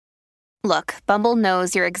Look, Bumble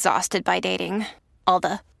knows you're exhausted by dating. All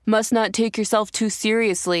the must not take yourself too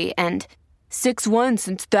seriously and 6'1"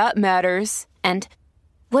 since that matters. And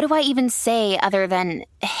what do I even say other than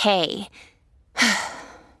hey?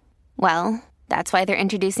 Well, that's why they're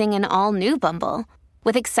introducing an all-new Bumble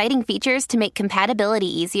with exciting features to make compatibility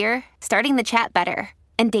easier, starting the chat better,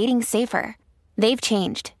 and dating safer. They've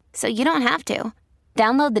changed, so you don't have to.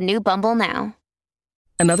 Download the new Bumble now.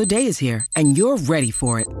 Another day is here, and you're ready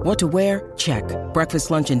for it. What to wear? Check.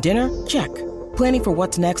 Breakfast, lunch, and dinner? Check. Planning for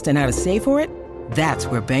what's next and how to save for it? That's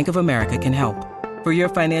where Bank of America can help. For your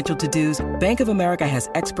financial to-dos, Bank of America has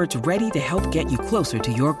experts ready to help get you closer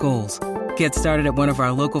to your goals. Get started at one of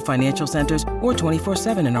our local financial centers or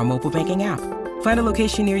 24/7 in our mobile banking app. Find a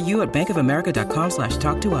location near you at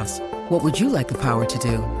bankofamerica.com/talktous. What would you like the power to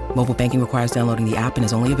do? Mobile banking requires downloading the app and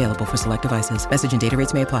is only available for select devices. Message and data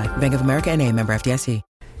rates may apply. Bank of America N.A., member FDIC.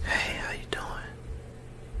 Hey, how you doing?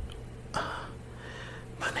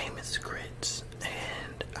 My name is Grits,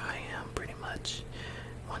 and I am pretty much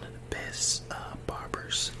one of the best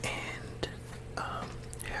barbers and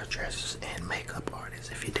hairdressers and makeup artists,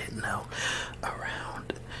 if you didn't know,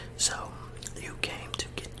 around. So, you came to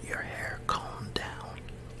get your hair combed down.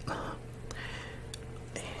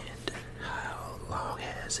 And how long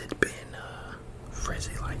has it been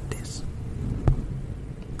frizzy like this?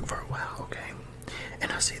 For a while, okay.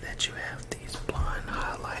 And I see that you have these blonde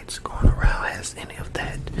highlights going around. Has any of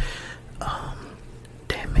that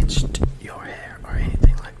damaged your hair or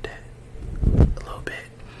anything like that? A little bit.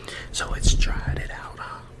 So it's dried it out,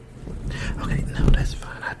 huh? Okay, no, that's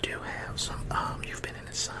fine. I do have some, you've been in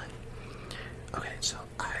the sun. Okay, so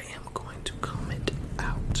I am going to comb it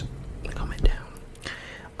out, comb it down.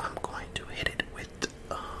 I'm going to hit it with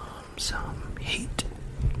some heat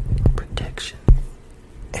protection,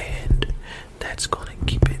 and that's going to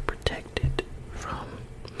keep it protected from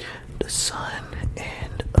the sun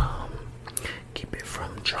and keep it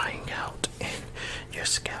from drying out. And your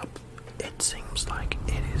scalp, it seems like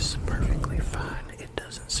it is perfectly fine. It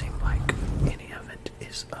doesn't seem like any of it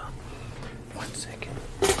is up. 1 second.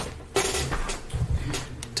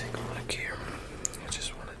 Take a look here. I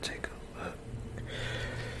just want to take a look.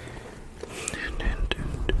 And then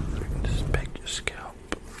inspect your scalp.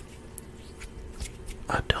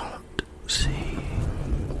 I don't see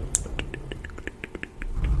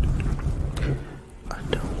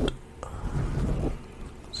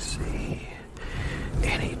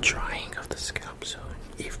any drying of the scalp, so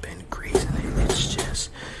you've been greasing it. It's just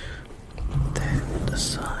that the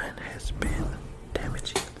sun has been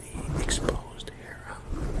damaging the exposed hair.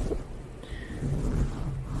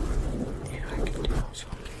 Yeah, I can tell. So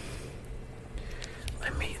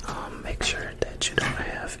let me make sure that you don't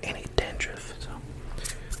have any dandruff. So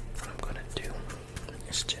what I'm gonna do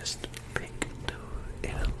is just pick through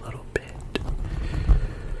it a little bit.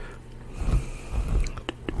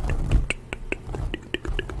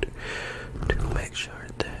 To make sure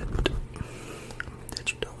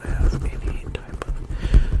that you don't have any type of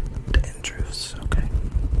dandruffs, okay?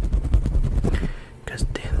 Because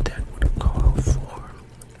then that would call for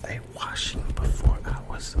a washing before I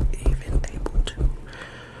was even able to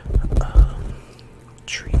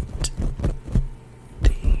treat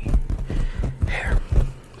the hair.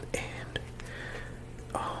 And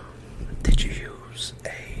did you use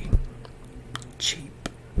a cheap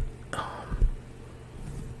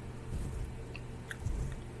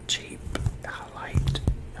highlight?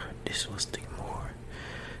 This was the more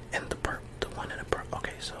and the one in the purple.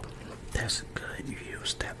 Okay, so that's good. You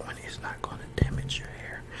use that one. It's not going to damage your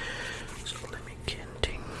hair. So let me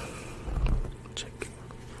continue checking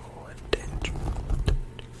for dandruff.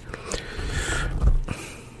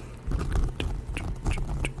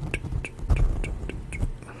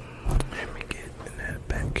 Let me get in that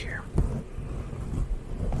back here.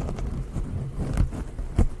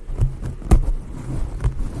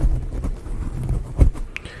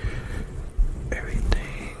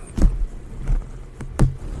 Everything.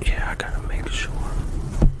 Yeah, I gotta make sure.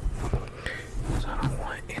 Cause I don't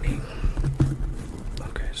want any.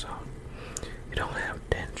 Okay, so you don't have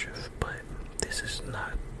dandruff, but this is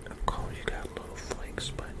not a call. You got little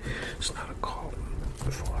flakes, but it's not a call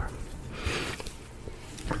for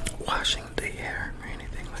washing the hair or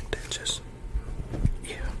anything like that. Just,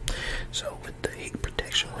 yeah. So with the heat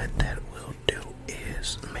protection, what that will do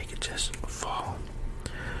is make it just fall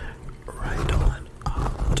right on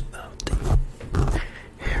out of the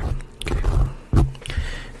hair. Okay.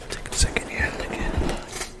 Take a second here to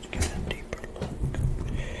get a deeper look.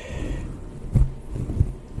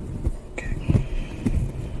 Okay.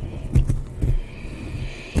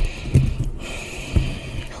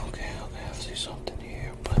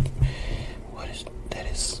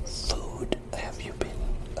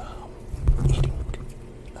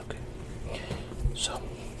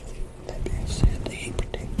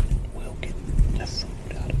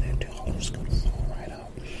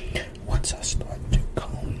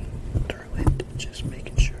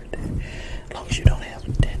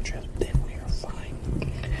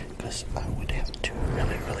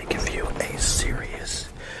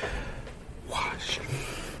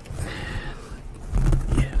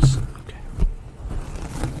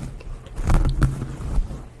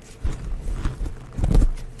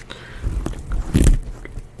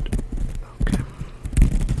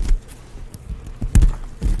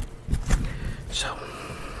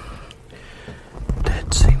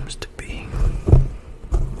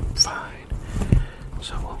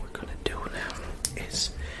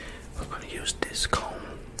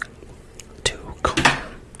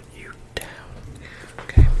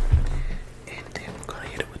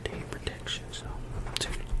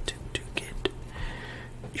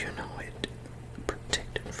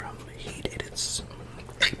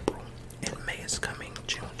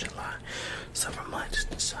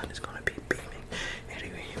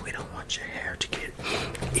 want your hair to get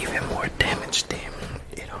even more damaged than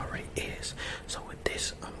it already is. So with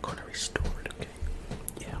this, I'm gonna restore it, okay?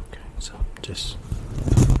 Yeah, okay. So just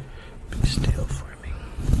be still for me.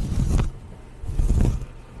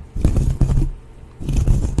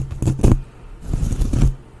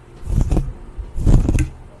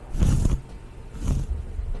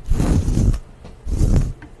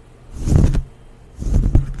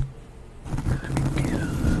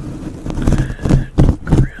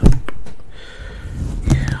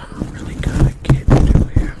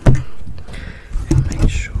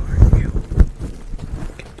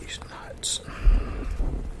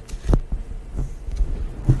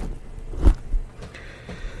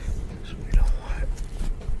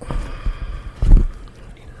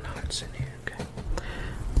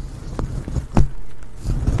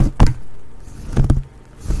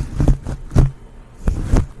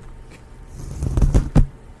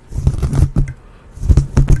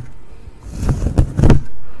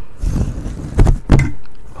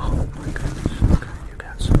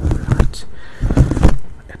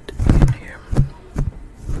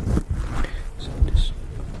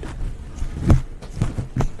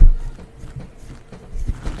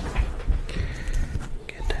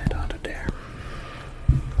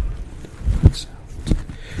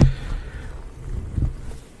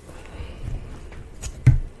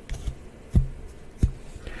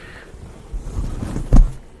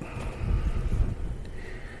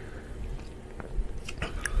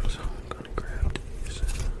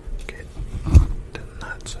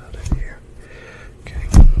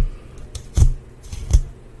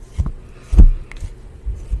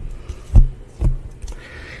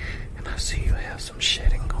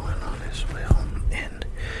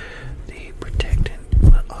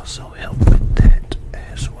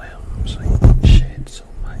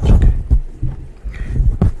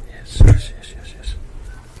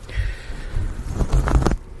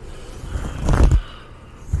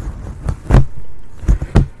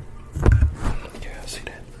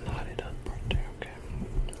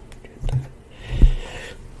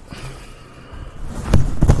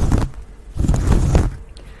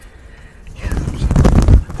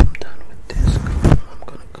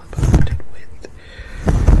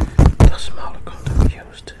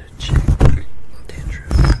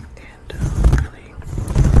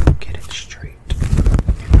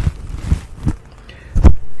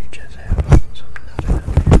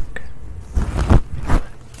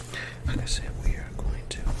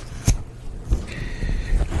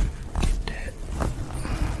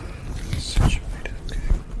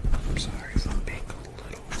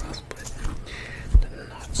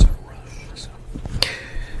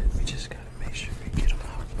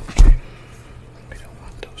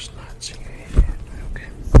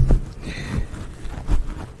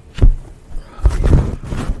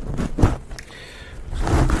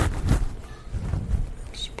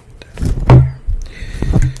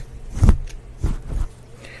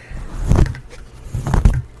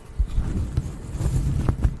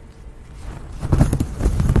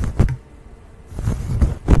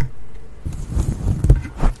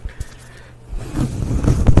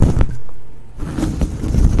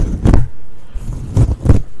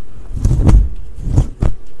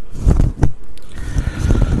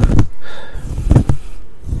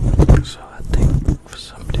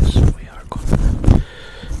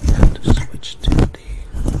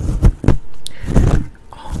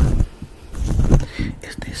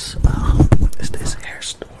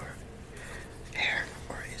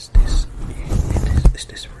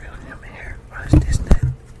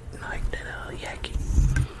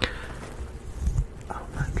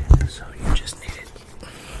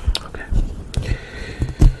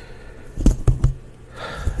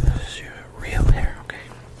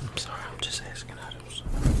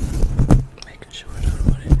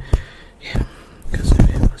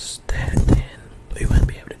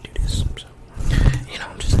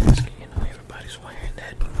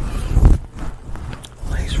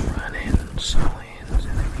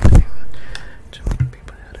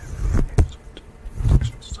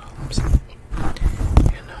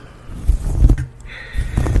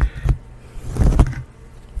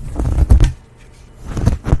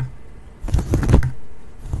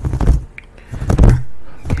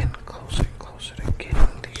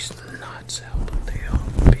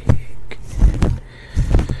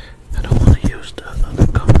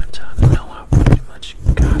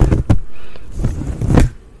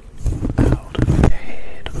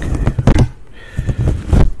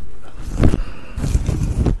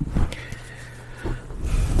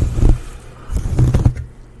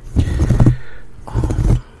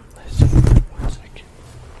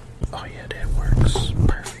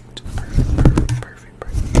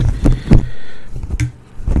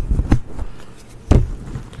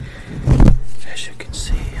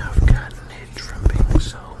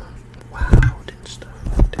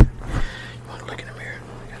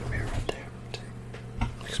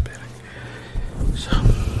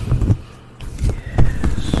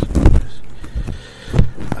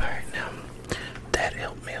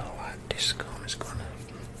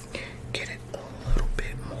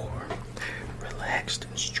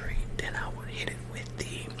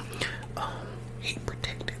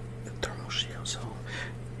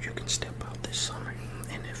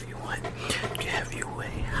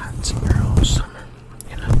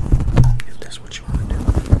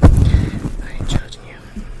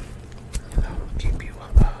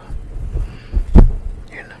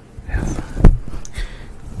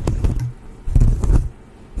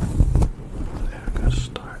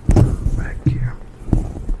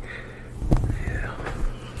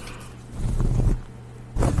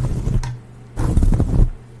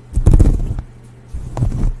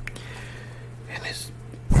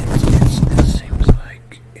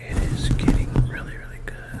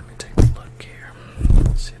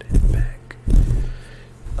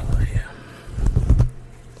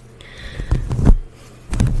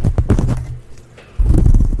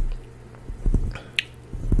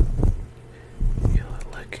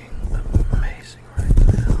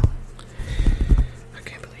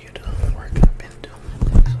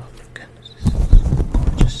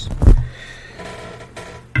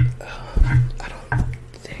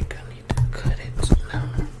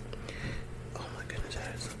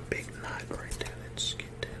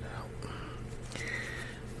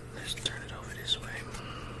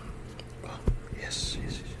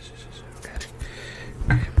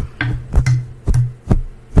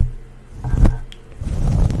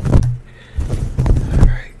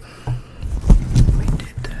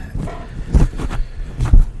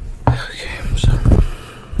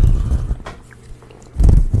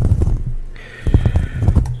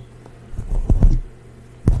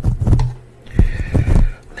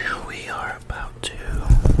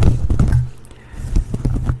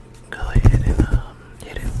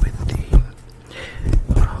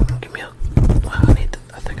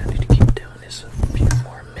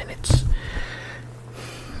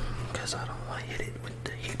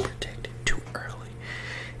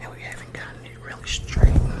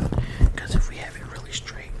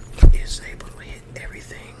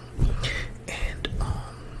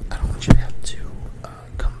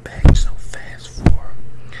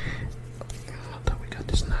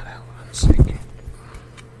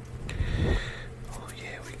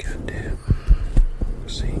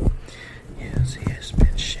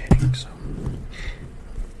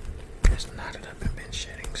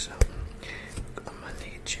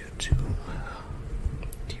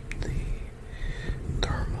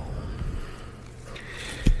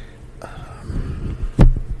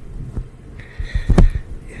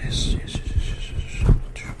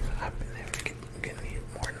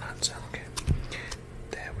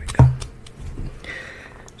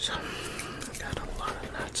 So, got a lot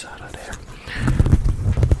of knots out of there.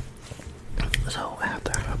 So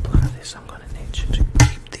after I apply this, I'm gonna need you to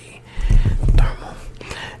keep the thermal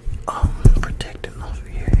protectant over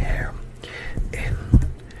your hair, and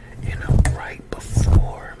right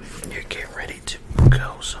before you get ready to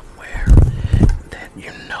go somewhere that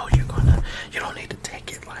you don't need to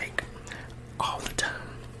take it like all the time,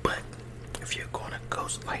 but if you're going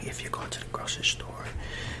to the grocery store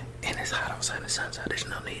and it's hot outside and the sun's out, there's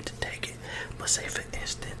no need to take it. But say for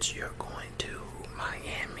instance you're going to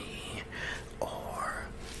Miami or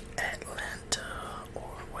Atlanta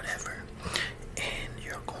or whatever, and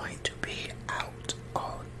you're going to be out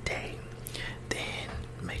all day, then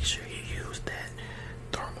make sure you use that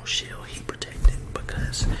thermal shield heat protectant,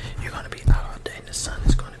 because you're going to be out all day and the sun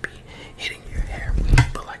is going to be hitting your hair.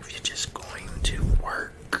 But like if you're just going to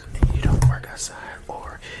work and you don't work outside,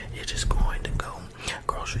 or you're just going to go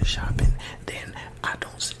grocery shopping, then I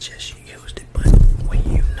don't suggest you use it. But when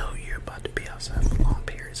you know you're about to be outside for long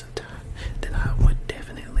periods of time, then I would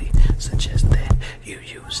definitely suggest that you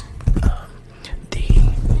use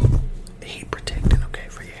the heat protectant, okay,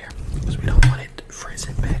 for your hair, because we don't want it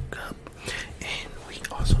freezing back up, and we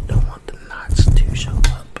also don't want the knots to show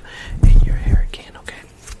up in your hair again, okay?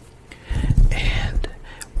 And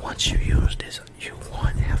once you use this, you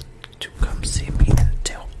won't have to come see me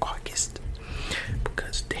until August,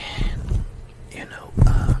 because then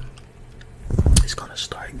it's gonna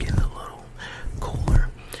start getting a little cooler.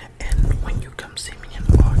 And when you come see me in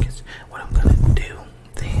August, what I'm gonna do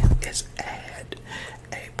then is add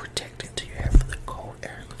a protectant to your hair for the cold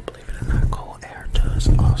air, because believe it or not, cold air does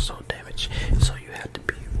also damage. So you have to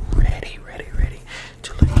be ready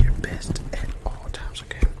to look your best at all times,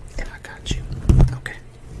 okay? And I got you, okay?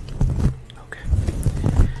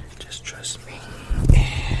 Just trust me.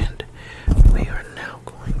 And we are now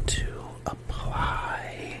going to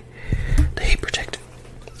apply the heat protectant.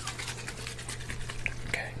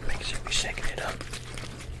 Okay, make sure we're shaking it up,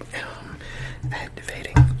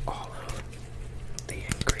 activating all of the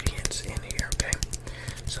ingredients in here, okay?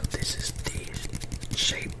 So this is the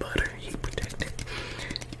shea butter heat protectant,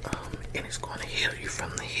 and it's going to heal you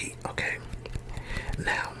from the heat, okay?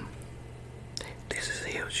 Now, this is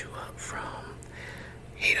heals you up from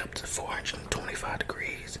heat up to 425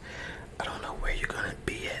 degrees. I don't know where you're going to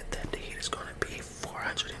be at that the heat is going to be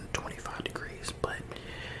 425 degrees, but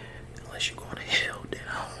unless you're going to hell, then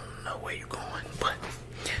I don't know where you're going. But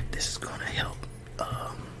this is going to help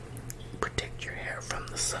protect your hair from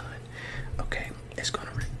the sun, okay? It's going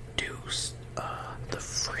to reduce the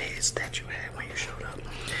frizz that you had when you showed up,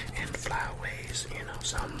 and flyaways,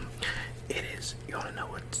 so it is, you want to know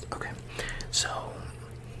what's, okay, so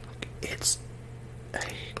it's a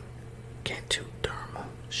Cantu thermal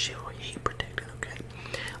shield heat protectant, okay?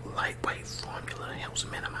 Lightweight formula helps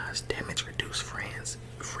minimize damage, reduce frizz,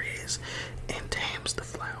 and tames the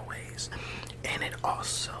flyaways. And it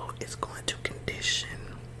also is going to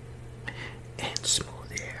condition and smooth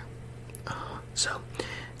the hair. So,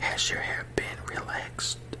 has your hair been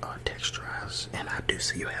relaxed or texturized? And I do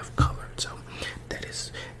see you have color, so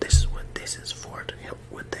this is what this is for, to help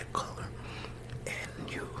with that color. And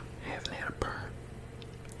you haven't had a perm.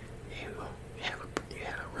 You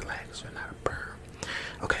had a relax or not a perm.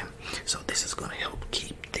 Okay, so this is going to help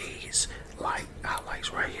keep these light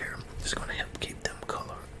highlights right here. It's going to help keep them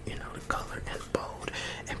color, the color and bold,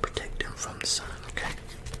 and protect them from the sun, okay?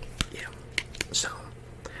 Yeah, so,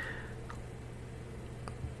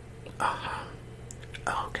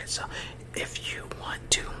 okay, so if you want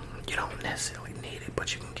to, you don't necessarily need it,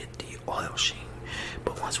 but you can get the oil sheen.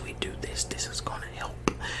 But once we do this, this is going to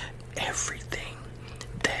help everything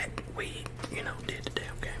that we, did today,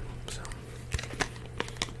 okay? So,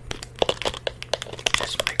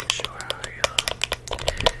 just making sure I,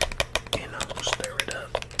 stir it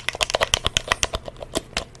up.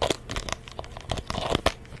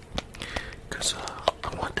 Because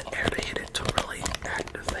I want the air to hit it to really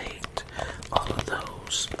activate all of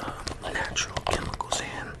those natural chemicals in.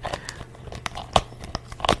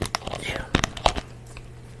 Yeah.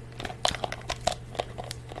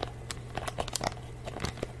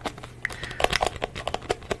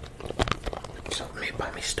 So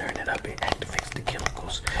by me stirring it up, it activates the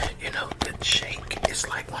chemicals. The shake is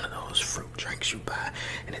like one of those fruit drinks you buy,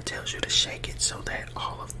 and it tells you to shake it so that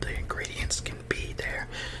all of the ingredients can be there.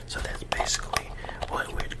 So that's basically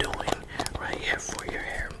what we're doing right here for your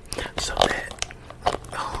hair, so that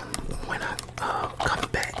when I come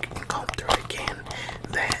back and comb through it again,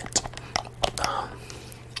 that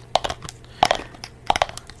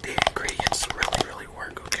the ingredients really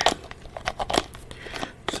work, okay?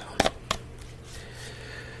 So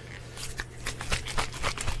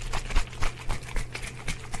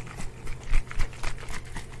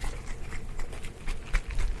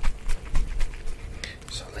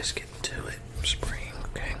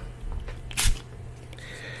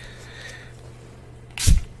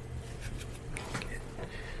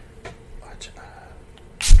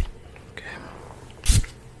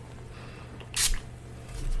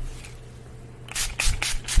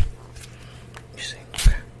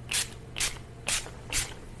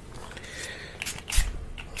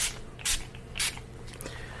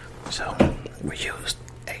So we used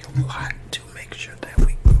a lot to make sure that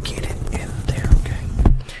we get it in there, okay?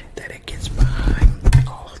 That it gets behind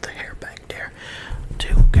all of the hair back there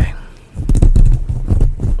too, okay?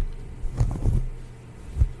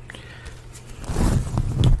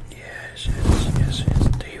 Yes.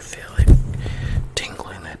 Do you feel it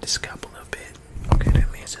tingling at the scalp a little bit? Okay,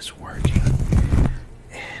 that means it's working.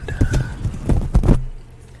 And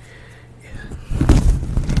yeah.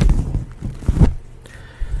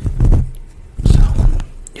 So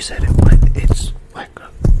you said it's like a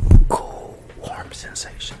cool, warm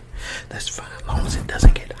sensation. That's fine, as long as it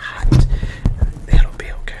doesn't get hot. That'll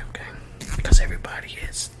be okay. Because everybody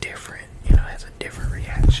is different, has a different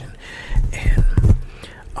reaction, and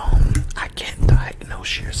I can't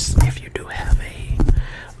diagnose yours if you do have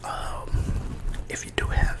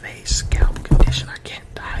a scalp condition. I can't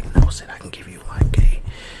diagnose it. I can give you like a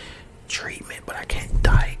treatment, but I can't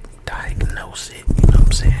diagnose it. You know what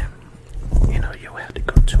I'm saying? You'll have to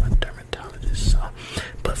go to a dermatologist. So,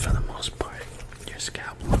 but for the most part, your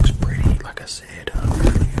scalp looks pretty. Like I said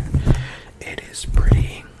earlier, it is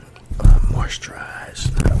pretty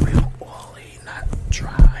moisturized, not real oily, not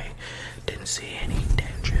dry. Didn't see any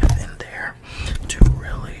dandruff in there to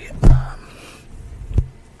really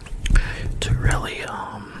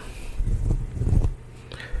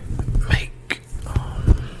make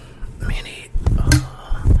many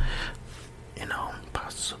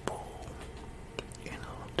possible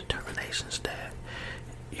determinations that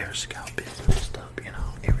your scalp is messed up.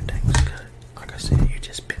 Everything's good. Like I said, you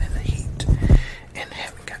just been in the heat and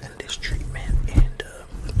haven't gotten this treatment, and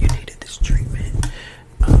you needed this treatment.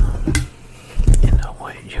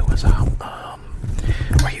 When you was out,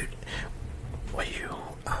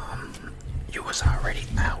 you was already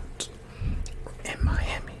out in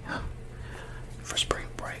Miami, huh? For spring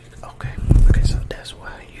break. Okay, so that's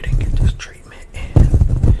why you didn't get this treatment,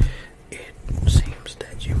 and it seems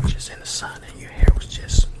that you were just in the sun and your hair was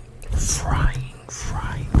just frying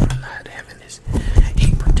from not having this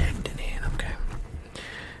heat protected in, okay?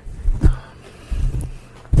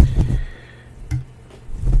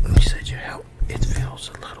 You said your health, it feels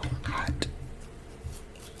a little hot.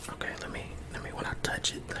 Okay, let me when I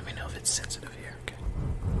touch it, let me know if it's sensitive here, okay?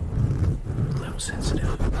 A little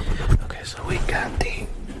sensitive. Okay, so we got the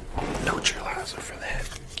neutralizer for that.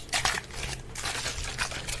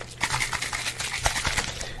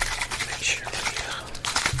 Make sure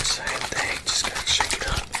the same thing, just gotta shake it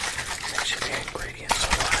up. Make sure the ingredients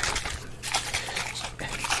are right.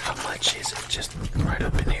 And how much is it? Just right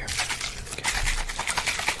up in here.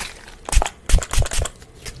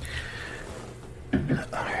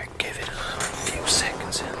 Alright, give it a few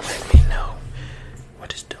seconds and let me know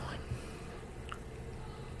what it's doing.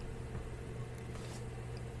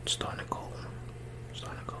 It's starting to cool.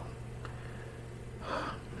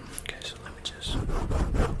 Okay, so let me just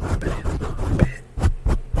rub it in a little bit.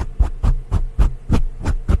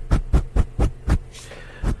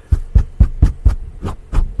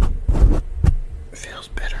 It feels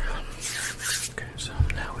better. Okay, so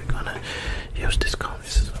now we're gonna use this comb.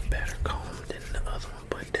 This is a better comb than the other one,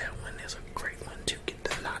 but that one is a great one to get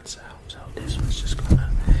the knots out. So this one's just gonna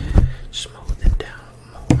smooth it down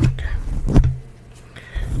more, okay?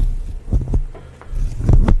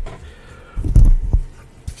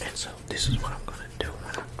 And so this is what I'm gonna do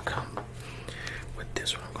when I come with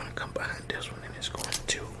this one. I'm gonna come behind this one, and it's going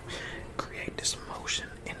to create this motion,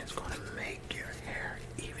 and it's gonna make your hair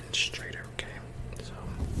even straighter, okay? So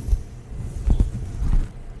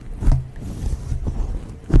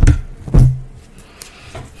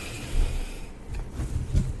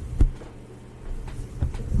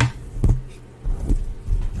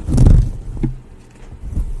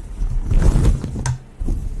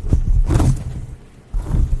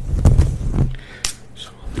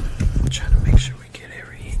I'm trying to make sure we get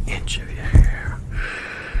every inch of your hair.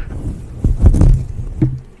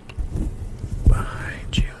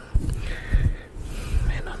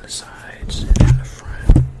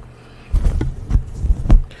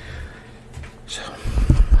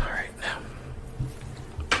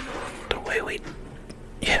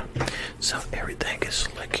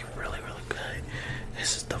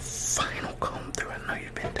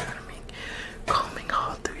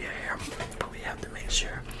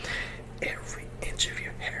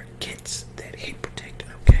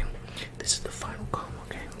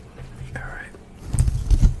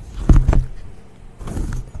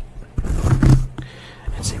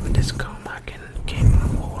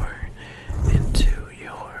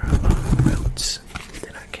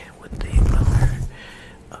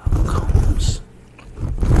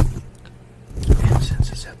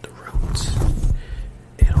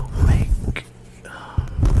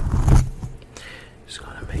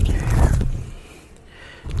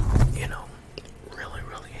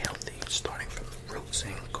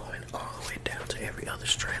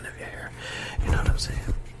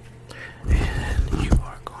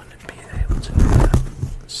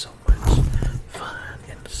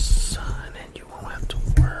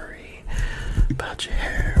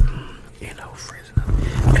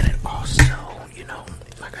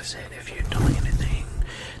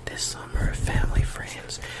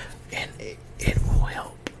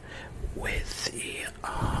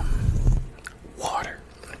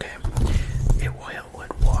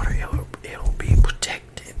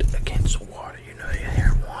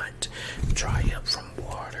 dry up from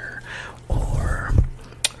water or,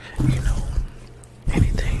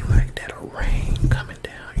 anything like that, or rain coming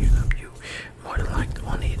down, you more than likely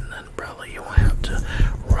won't need an umbrella. You won't have to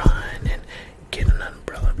run and get an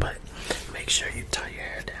umbrella, but make sure you tie your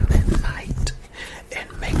hair down at night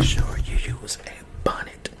and make sure you use a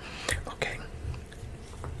bonnet, okay?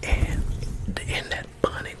 And in that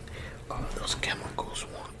bonnet, all of those chemicals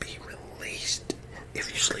won't be released.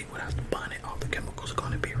 If you sleep without the bonnet, all the chemicals are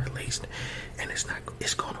going to be released, and it's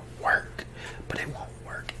going to work, but it won't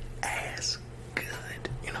work as good.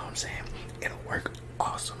 You know what I'm saying? It'll work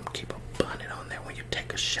awesome. Keep a bonnet on there when you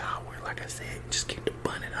take a shower. Like I said, just keep the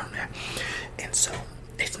bonnet on there, and so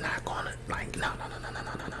it's not gonna no.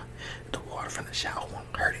 The water from the shower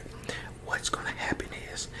won't hurt it. What's gonna happen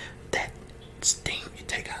is that steam you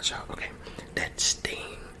take out shower, okay? That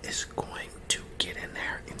steam is going to get in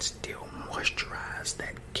there and still moisturize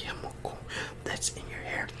that chemical that's in your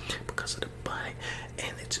hair because of the bonnet,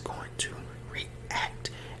 and it's going to react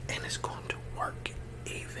and it's going to work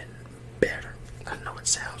even better. I know it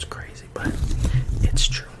sounds crazy, but it's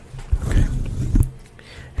true. Okay.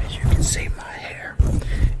 As you can see, my hair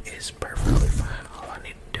is perfectly fine. All I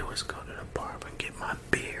need to do is go to the barber and get my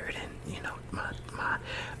beard and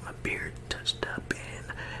my beard touched up and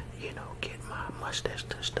get my mustache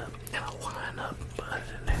touched up and a line up. But other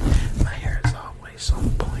than that, my hair is always on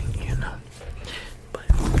point, But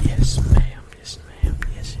yes, ma'am, yes, ma'am,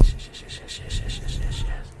 yes.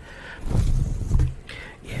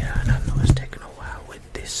 Yeah, and I know it's taking a while with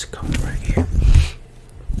this coat right here,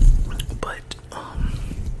 but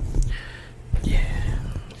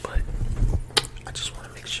but I just want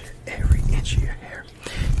to make sure every inch of your hair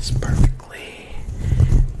is perfectly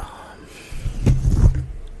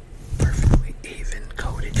even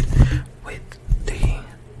coated with the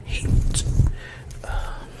heat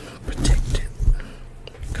protected,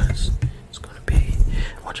 because it's going to be,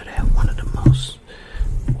 I want you to have one of the most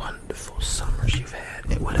wonderful summers you've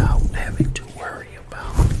had without having to worry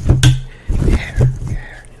about your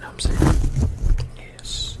hair, you know what I'm saying?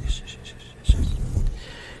 Yes.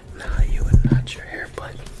 Nah, you and not your hair,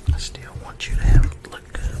 but I still want you to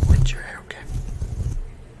look good with your hair, okay?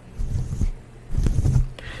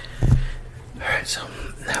 Alright, so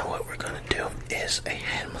now what we're gonna do is a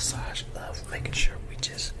hand massage of making sure we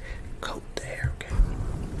just coat the hair, okay?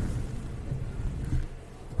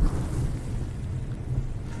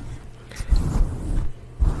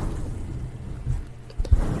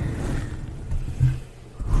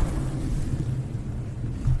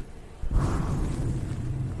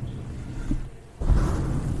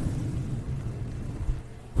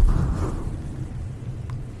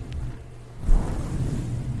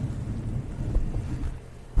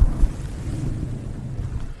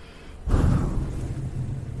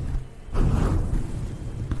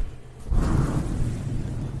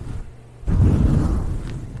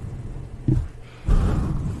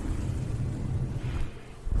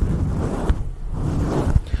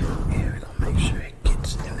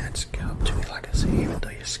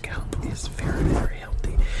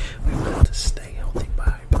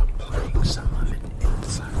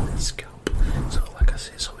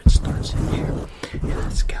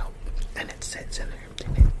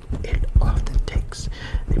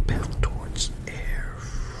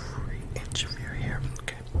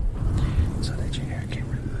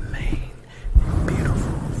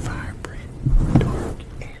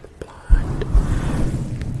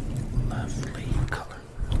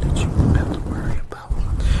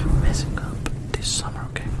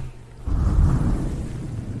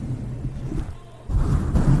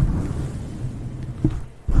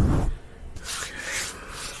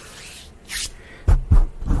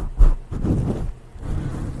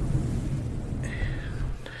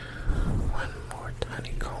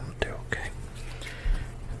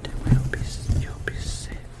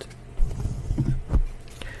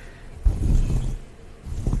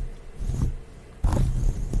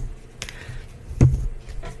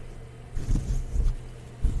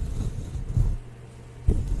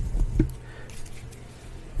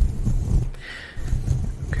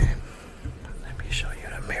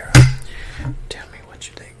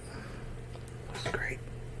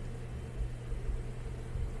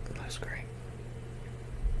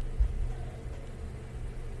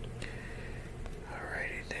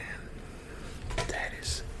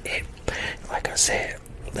 Said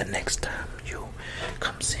the next time you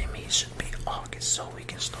come see me should be August, so we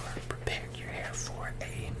can start preparing your hair for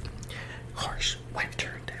a harsh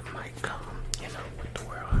winter that might come. With the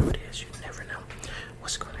world how it is, you never know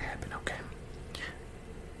what's going to happen, okay?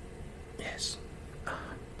 Yes.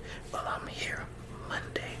 Well, I'm here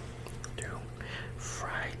Monday through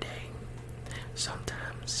Friday,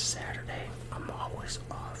 sometimes Saturday. I'm always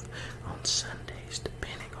off on Sundays,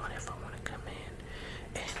 depending on if I want to come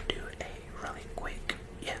in and do a really quick.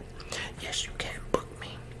 Yeah, yes, you can book me.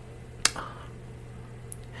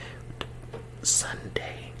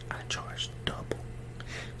 Sunday, I charge double.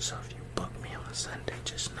 So if you book me on a Sunday,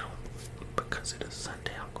 just know because it is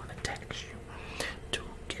Sunday, I'm going to text you to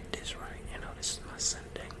get this right. You know, this is my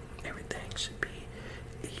Sunday. Everything should be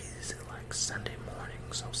easy like Sunday morning.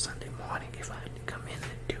 So Sunday morning, if I